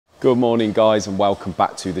Good morning guys and welcome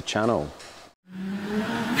back to the channel.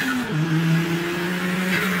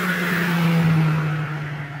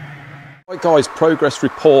 Right guys, progress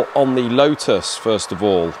report on the Lotus first of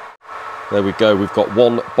all. There we go, we've got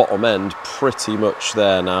one bottom end pretty much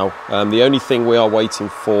there now. The only thing we are waiting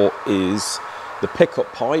for is the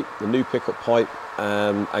pickup pipe, the new pickup pipe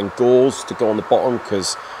and gauze to go on the bottom,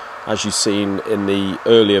 because as you've seen in the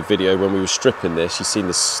earlier video when we were stripping this, you've seen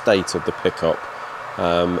the state of the pickup.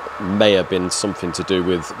 May have been something to do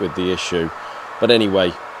with the issue, but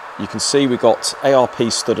anyway, you can see we got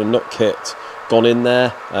ARP stud and nut kit gone in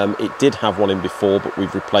there. It did have one in before, but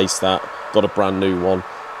we've replaced that, got a brand new one.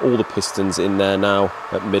 All the pistons in there now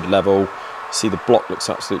at mid-level. See the block looks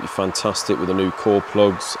absolutely fantastic with the new core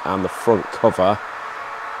plugs, and the front cover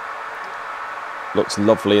looks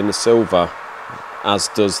lovely in the silver, as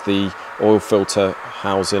does the oil filter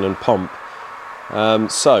housing and pump.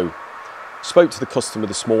 So spoke to the customer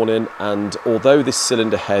this morning, and although this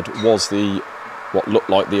cylinder head was what looked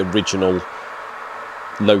like the original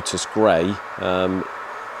Lotus grey,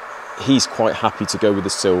 he's quite happy to go with the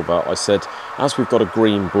silver. I said, as we've got a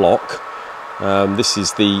green block, this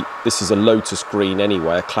is a Lotus green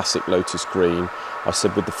anyway, a classic Lotus green. I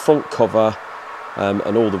said with the front cover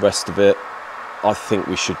and all the rest of it, I think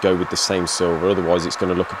we should go with the same silver, otherwise it's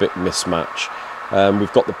going to look a bit mismatch.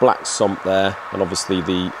 We've got the black sump there, and obviously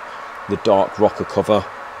the dark rocker cover,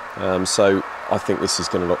 so I think this is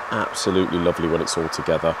going to look absolutely lovely when it's all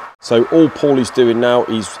together. So all Paulie's doing now,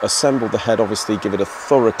 he's assembled the head, obviously give it a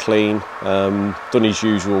thorough clean, done his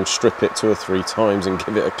usual, strip it 2 or 3 times and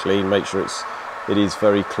give it a clean, make sure it is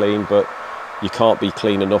very clean, but you can't be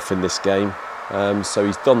clean enough in this game. So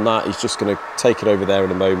he's done that. He's just going to take it over there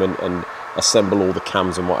in a moment and assemble all the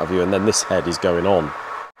cams and what have you, and then this head is going on.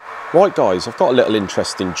 Right guys, I've got a little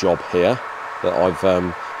interesting job here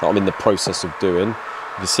that I'm in the process of doing.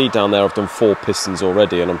 You can see down there I've done 4 pistons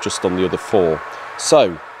already, and I'm just on the other 4.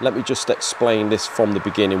 So let me just explain this from the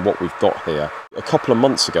beginning, what we've got here. A couple of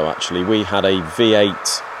months ago actually, we had a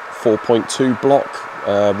V8 4.2 block,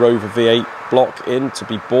 Rover V8 block in to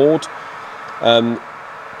be bored.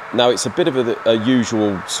 Now it's a bit of a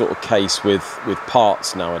usual sort of case with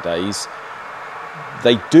parts nowadays.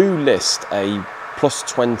 They do list a plus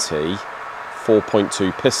 20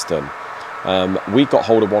 4.2 piston. We got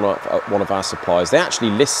hold of one of our suppliers. They actually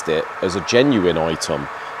list it as a genuine item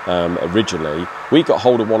originally. We got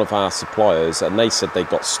hold of one of our suppliers and they said they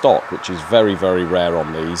got stock, which is very, very rare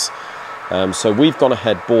on these. So we've gone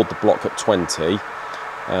ahead, bored the block at 20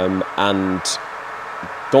 and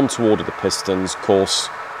gone to order the pistons. Of course,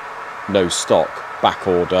 no stock, back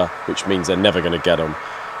order, which means they're never going to get them.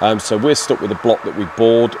 So we're stuck with a block that we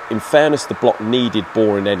bored. In fairness, the block needed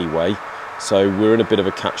boring anyway, so we're in a bit of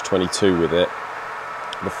a catch-22 with it.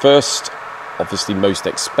 The first, obviously most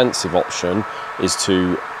expensive option is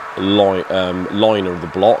to liner the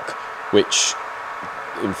block, which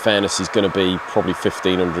in fairness is going to be probably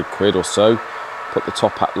 1,500 quid or so. Put the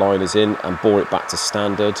top hat liners in and bore it back to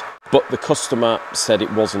standard. But the customer said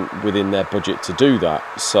it wasn't within their budget to do that.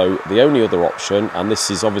 So the only other option, and this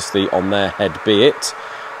is obviously on their head be it,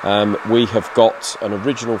 we have got an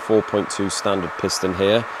original 4.2 standard piston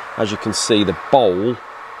here. As you can see, the bowl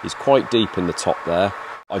is quite deep in the top there.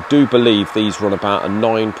 I do believe these run about a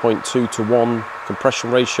 9.2 to 1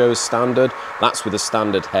 compression ratio as standard. That's with a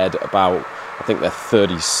standard head, about, I think they're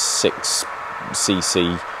 36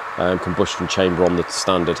 cc combustion chamber on the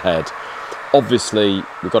standard head. Obviously,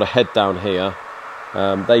 we've got a head down here.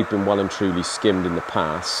 They've been well and truly skimmed in the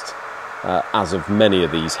past, as of many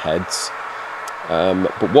of these heads.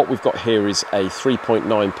 But what we've got here is a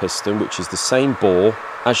 3.9 piston, which is the same bore.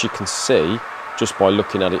 As you can see, just by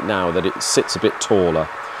looking at it now, that it sits a bit taller.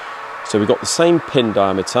 So we've got the same pin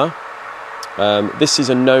diameter. This is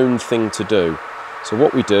a known thing to do. So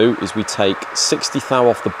what we do is we take 60 thou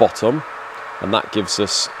off the bottom, and that gives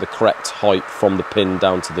us the correct height from the pin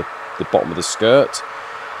down to the bottom of the skirt.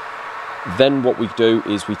 Then what we do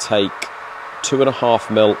is we take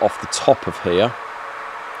 2.5 mil off the top of here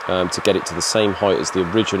to get it to the same height as the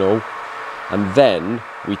original, and then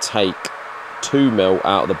we take 2 mil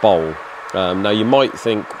out of the bowl. Now you might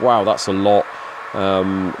think, wow, that's a lot,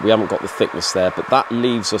 we haven't got the thickness there, but that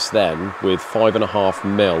leaves us then with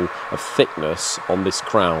 5.5 mil of thickness on this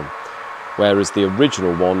crown, whereas the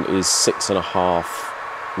original one is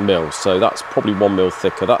 6.5 mil, so that's probably 1 mil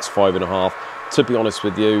thicker. That's 5.5. To be honest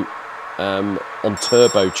with you, on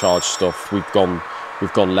turbocharged stuff, we've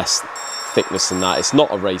gone less thickness than that. It's not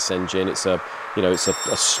a race engine, it's a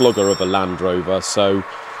slugger of a Land Rover. So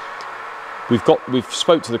we've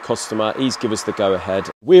spoke to the customer, he's given us the go ahead.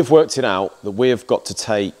 We've worked it out that we've got to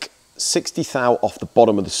take 60 thou off the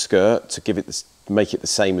bottom of the skirt to give it this, make it the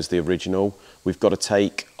same as the original. We've got to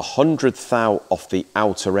take 100 thou off the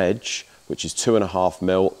outer edge, which is 2.5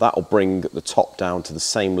 mil. That'll bring the top down to the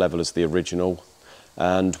same level as the original.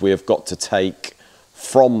 And we have got to take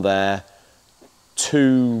from there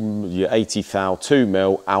 80 thou, 2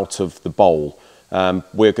 mil out of the bowl.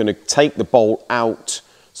 We're going to take the bowl out,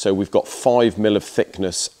 so we've got 5 mil of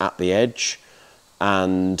thickness at the edge,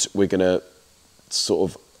 and we're going to sort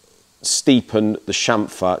of steepen the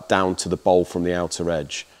chamfer down to the bowl from the outer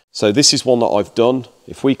edge. So this is one that I've done.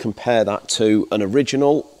 If we compare that to an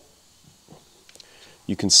original,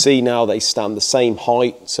 you can see now they stand the same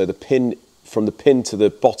height, so the pin from the pin to the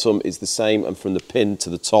bottom is the same, and from the pin to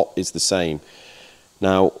the top is the same.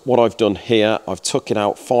 Now, what I've done here, I've took it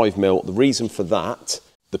out 5 mil. The reason for that,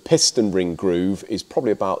 the piston ring groove is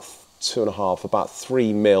probably about 2.5, about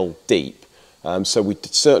 3 mil deep. So we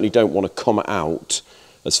certainly don't want to come out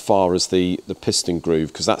as far as the piston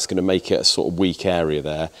groove, because that's going to make it a sort of weak area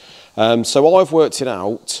there. So I've worked it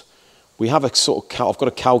out. We have a sort of, I've got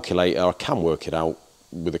a calculator. I can work it out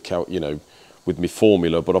with a with my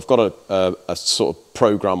formula, but I've got a sort of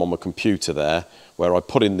program on my computer there where I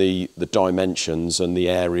put in the dimensions and the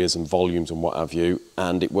areas and volumes and what have you,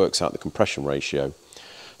 and it works out the compression ratio.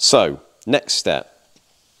 So, next step.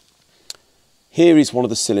 Here is one of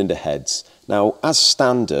the cylinder heads. Now, as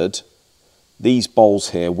standard, these bowls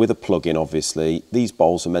here, with a plug-in obviously, these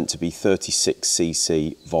bowls are meant to be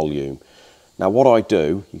 36cc volume. Now what I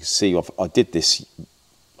do, you can see I did this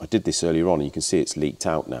earlier on, and you can see it's leaked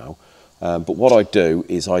out now. But what I do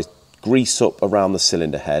is I grease up around the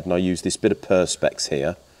cylinder head, and I use this bit of perspex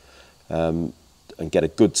here and get a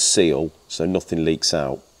good seal so nothing leaks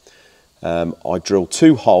out. I drill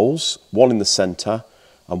 2 holes, one in the centre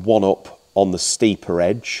and one up on the steeper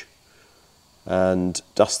edge, and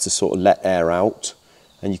that's to sort of let air out.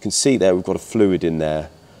 And you can see there we've got a fluid in there.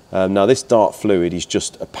 Now this dark fluid is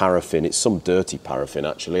just a paraffin. It's some dirty paraffin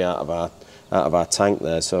actually out of our tank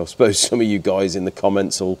there, so I suppose some of you guys in the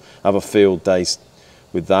comments will have a field day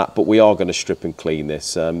with that, but we are going to strip and clean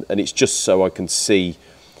this, and it's just so I can see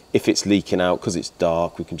if it's leaking out, because it's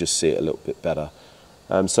dark we can just see it a little bit better.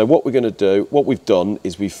 So what we're going to do, what we've done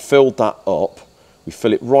is we've filled that up. We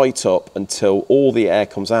fill it right up until all the air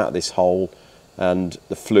comes out of this hole and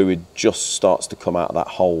the fluid just starts to come out of that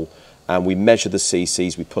hole, and we measure the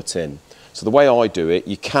cc's we put in. So the way I do it,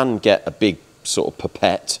 you can get a big sort of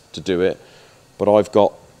pipette to do it, but I've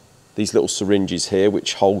got these little syringes here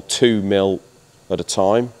which hold 2 mil at a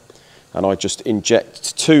time, and I just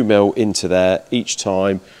inject 2 mil into there each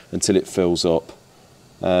time until it fills up.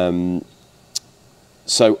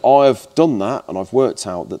 So I've done that, and I've worked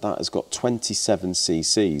out that that has got 27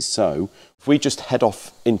 cc's. So if we just head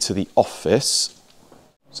off into the office,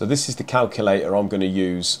 so this is the calculator I'm going to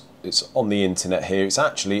use. It's on the internet here. It's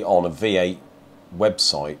actually on a V8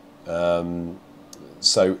 website.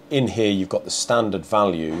 So in here you've got the standard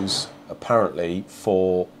values, apparently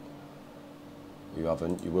for, you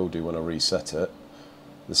haven't, you will do when I reset it,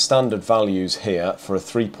 the standard values here for a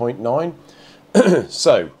 3.9.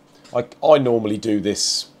 So I normally do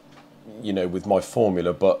this, with my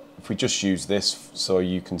formula, but if we just use this so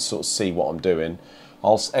you can sort of see what I'm doing,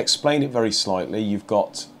 I'll explain it very slightly. You've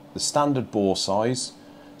got the standard bore size,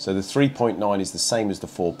 so the 3.9 is the same as the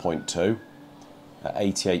 4.2 at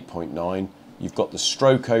 88.9. You've got the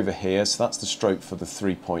stroke over here, so that's the stroke for the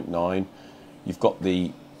 3.9. You've got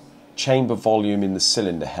the chamber volume in the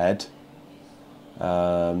cylinder head.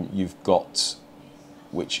 You've got,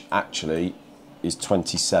 which actually is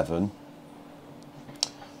 27.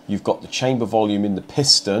 You've got the chamber volume in the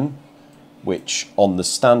piston, which on the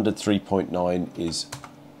standard 3.9 is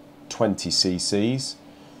 20 cc's.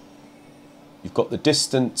 You've got the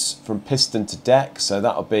distance from piston to deck, so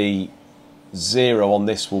that'll be 0 on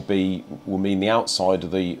this will mean the outside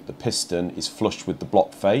of the piston is flush with the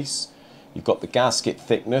block face. You've got the gasket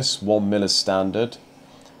thickness, 1 mil as standard.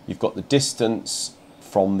 You've got the distance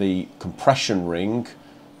from the compression ring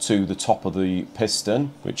to the top of the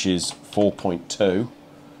piston, which is 4.2.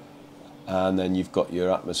 And then you've got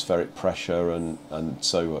your atmospheric pressure and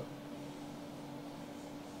so,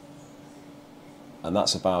 and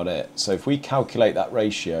that's about it. So if we calculate that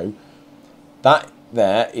ratio, that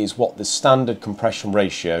there is what the standard compression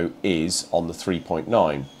ratio is on the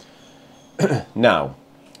 3.9. Now,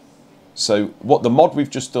 so what the mod we've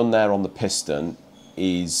just done there on the piston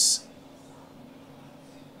is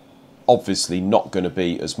obviously not going to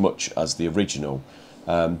be as much as the original,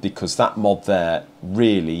 because that mod there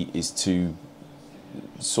really is to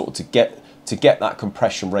sort of to get that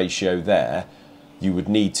compression ratio there, you would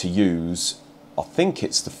need to use, I think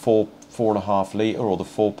it's the 4.5 litre or the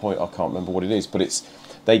 4 point, I can't remember what it is, but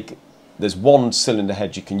there's one cylinder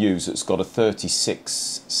head you can use that's got a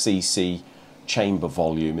 36cc chamber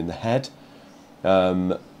volume in the head.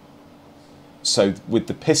 So with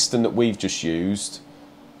the piston that we've just used,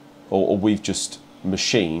 or we've just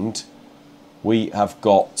machined, we have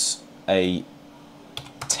got a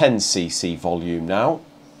 10cc volume now.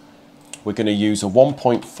 We're going to use a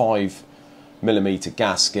 1.5mm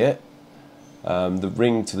gasket. The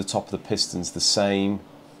ring to the top of the piston's the same.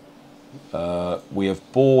 We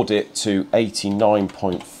have bored it to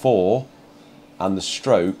 89.4 and the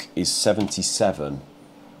stroke is 77,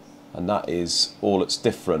 and that is all that's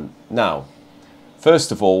different. Now,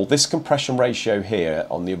 first of all, this compression ratio here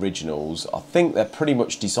on the originals, I think they're pretty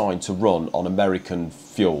much designed to run on American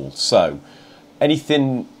fuel. So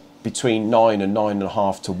anything between 9 and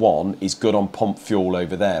 9.5 to 1 is good on pump fuel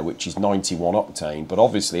over there, which is 91 octane. But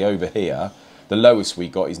obviously over here, the lowest we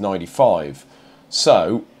got is 95.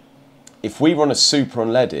 So if we run a super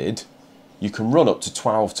unleaded, you can run up to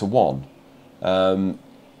 12 to 1,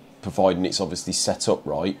 providing it's obviously set up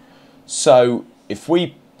right. So if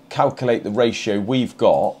we calculate the ratio we've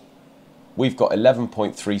got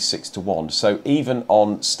 11.36 to 1. So even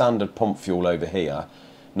on standard pump fuel over here,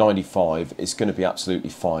 95, is going to be absolutely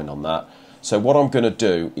fine on that. So what I'm going to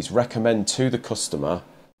do is recommend to the customer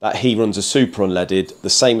that he runs a super unleaded, the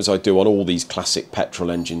same as I do on all these classic petrol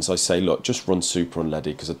engines. I say, look, just run super unleaded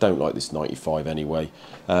because I don't like this 95 anyway,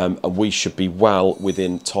 and we should be well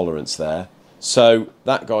within tolerance there. So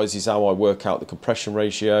that, guys, is how I work out the compression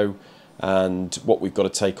ratio and what we've got to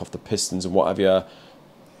take off the pistons and what have you.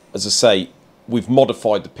 As I say, we've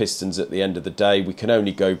modified the pistons at the end of the day. We can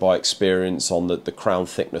only go by experience on the crown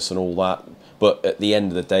thickness and all that, but at the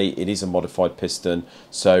end of the day, it is a modified piston,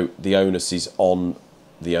 so the onus is on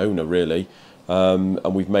the owner, really,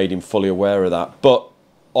 and we've made him fully aware of that. But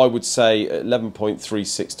I would say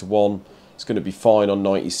 11.36 to 1 is going to be fine on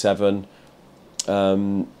 97.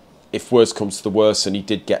 If worse comes to the worst and he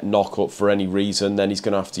did get knock up for any reason, then he's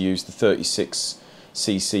going to have to use the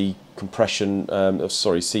 36cc compression,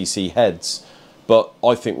 cc heads. But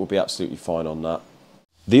I think we'll be absolutely fine on that.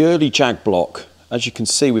 The early jag block, as you can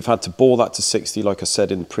see, we've had to bore that to 60, like I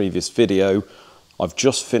said in the previous video. I've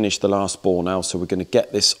just finished the last bore now, so we're going to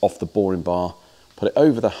get this off the boring bar, put it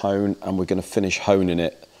over the hone, and we're going to finish honing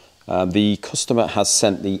it. The customer has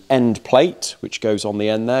sent the end plate, which goes on the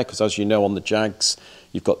end there, because as you know on the Jags,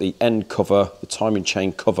 you've got the end cover, the timing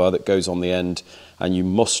chain cover that goes on the end, and you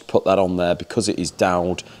must put that on there because it is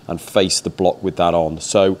doweled and face the block with that on.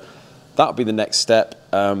 So that'll be the next step.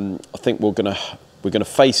 I think we're gonna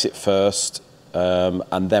face it first,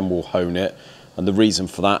 and then we'll hone it. And the reason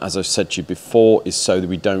for that, as I've said to you before, is so that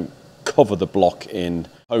we don't cover the block in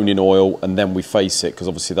honing oil and then we face it, because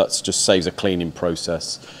obviously that just saves a cleaning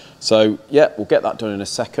process. So yeah, we'll get that done in a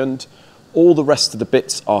second. All the rest of the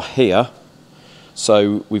bits are here.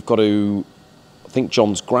 So we've got to, I think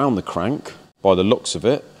John's ground the crank by the looks of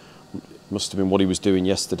it. Must have been what he was doing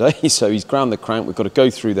yesterday. So he's ground the crank. We've got to go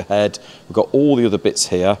through the head. We've got all the other bits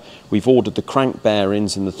here. We've ordered the crank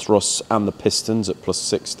bearings and the thrusts and the pistons at plus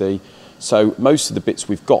 60. So most of the bits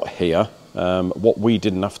we've got here, what we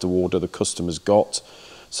didn't have to order, the customers got.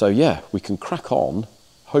 So yeah, we can crack on,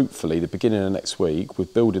 hopefully the beginning of next week,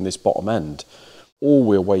 with building this bottom end. All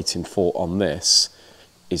we're waiting for on this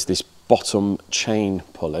is this bottom chain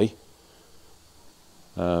pulley.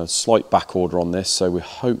 Slight back order on this, so we'll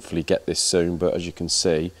hopefully get this soon, but as you can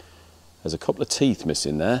see, there's a couple of teeth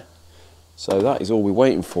missing there. So that is all we're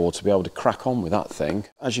waiting for to be able to crack on with that thing.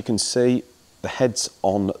 As you can see, the head's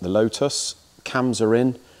on the Lotus, cams are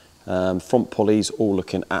in, front pulleys all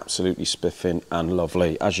looking absolutely spiffing and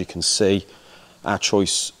lovely. As you can see, our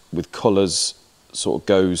choice with colours sort of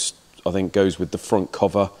goes, I think, goes with the front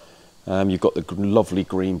cover. You've got the lovely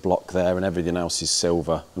green block there and everything else is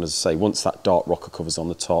silver. And as I say, once that dark rocker cover's on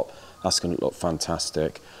the top, that's going to look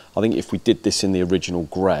fantastic. I think if we did this in the original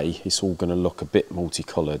grey, it's all going to look a bit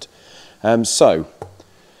multicoloured. So,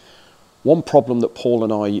 one problem that Paul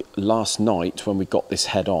and I last night when we got this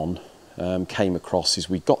head on came across is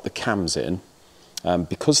we got the cams in.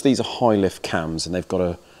 Because these are high lift cams and they've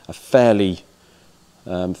got a fairly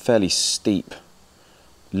steep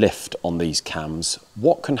lift on these cams,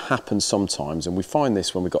 what can happen sometimes, and we find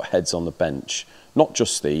this when we've got heads on the bench, not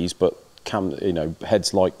just these, but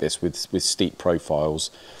heads like this with steep profiles,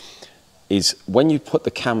 is when you put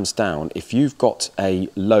the cams down, if you've got a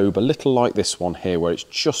lobe a little like this one here where it's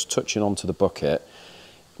just touching onto the bucket,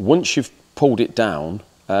 once you've pulled it down,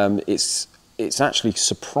 it's actually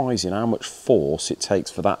surprising how much force it takes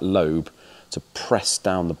for that lobe to press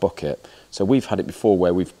down the bucket. So we've had it before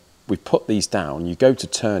where we've we've put these down, you go to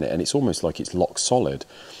turn it and it's almost like it's locked solid.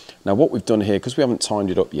 Now what we've done here, because we haven't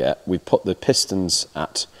timed it up yet, we've put the pistons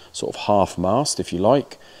at sort of half mast, if you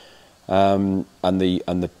like, and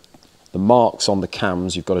the marks on the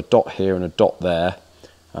cams, you've got a dot here and a dot there,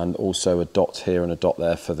 and also a dot here and a dot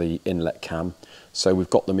there for the inlet cam. So we've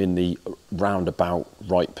got them in the roundabout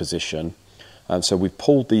right position. And so we've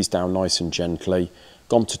pulled these down nice and gently,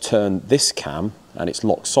 gone to turn this cam and it's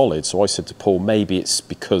locked solid. So I said to Paul, maybe it's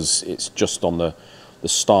because it's just on the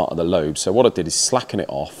start of the lobe. So what I did is slacken it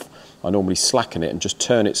off. I normally slacken it and just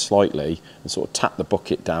turn it slightly and sort of tap the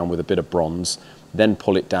bucket down with a bit of bronze, then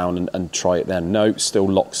pull it down and try it then. No, still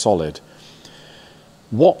locked solid.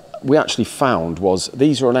 What we actually found was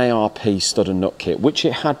these are an ARP stud and nut kit, which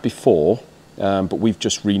it had before, but we've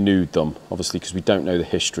just renewed them, obviously, because we don't know the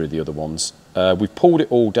history of the other ones. We've pulled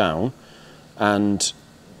it all down, and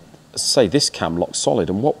say this cam locked solid,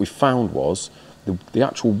 and what we found was the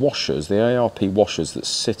actual washers, the ARP washers that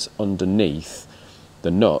sit underneath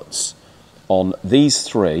the nuts on these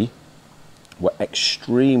three were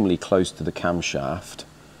extremely close to the camshaft.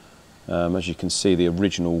 As you can see, the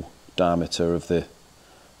original diameter of the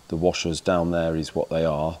washers down there is what they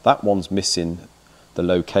are. That one's missing the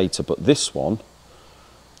locator, but this one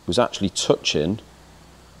was actually touching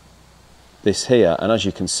this here, and as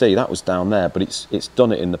you can see, that was down there, but it's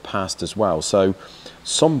done it in the past as well. So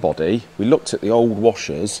somebody, we looked at the old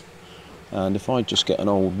washers, and if I just get an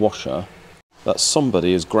old washer, that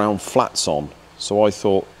somebody has ground flats on. So I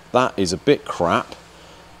thought that is a bit crap.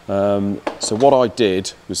 So what I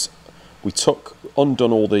did was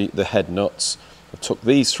undone all the head nuts. I took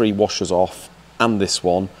these three washers off and this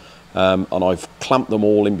one, and I've clamped them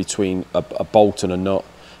all in between a bolt and a nut,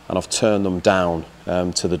 and I've turned them down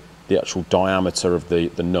to the actual diameter of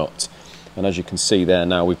the nut. And as you can see there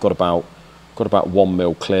now, we've got about 1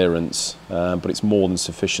 mil clearance, but it's more than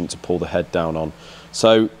sufficient to pull the head down on.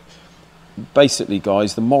 So basically,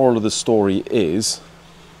 guys, the moral of the story is,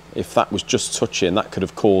 if that was just touching, that could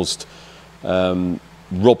have caused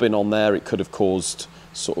rubbing on there. It could have caused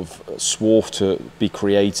sort of swarf to be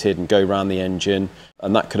created and go around the engine,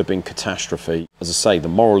 and that could have been catastrophe. As I say, the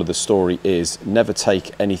moral of the story is never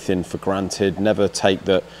take anything for granted. Never take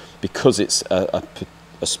that because it's a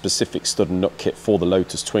specific stud and nut kit for the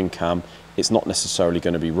Lotus twin cam, it's not necessarily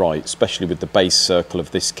going to be right, especially with the base circle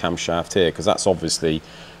of this camshaft here, because that's obviously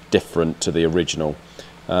different to the original.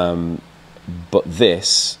 But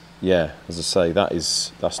this, yeah, as I say,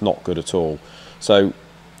 that's not good at all. So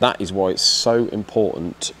that is why it's so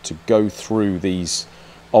important to go through these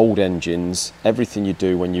old engines. Everything you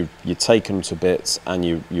do when you're taking them to bits and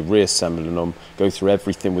you're reassembling them, go through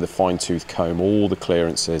everything with a fine-tooth comb, all the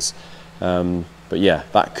clearances. But yeah,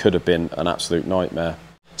 that could have been an absolute nightmare.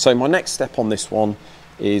 So my next step on this one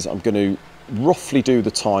is I'm going to roughly do the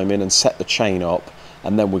timing and set the chain up,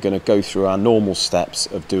 and then we're going to go through our normal steps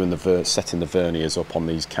of doing setting the verniers up on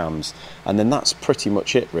these cams, and then that's pretty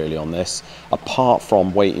much it really on this, apart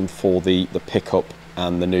from waiting for the pickup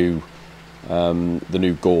and the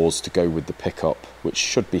new gauze to go with the pickup, which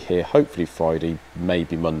should be here hopefully Friday,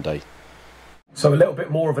 maybe Monday. So a little bit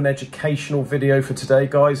more of an educational video for today,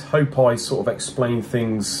 guys. Hope I sort of explained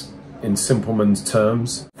things in simpleman's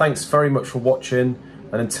terms. Thanks very much for watching,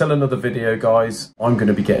 and until another video, guys, I'm going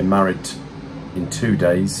to be getting married in 2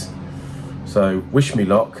 days, so wish me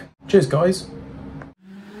luck. Cheers, guys.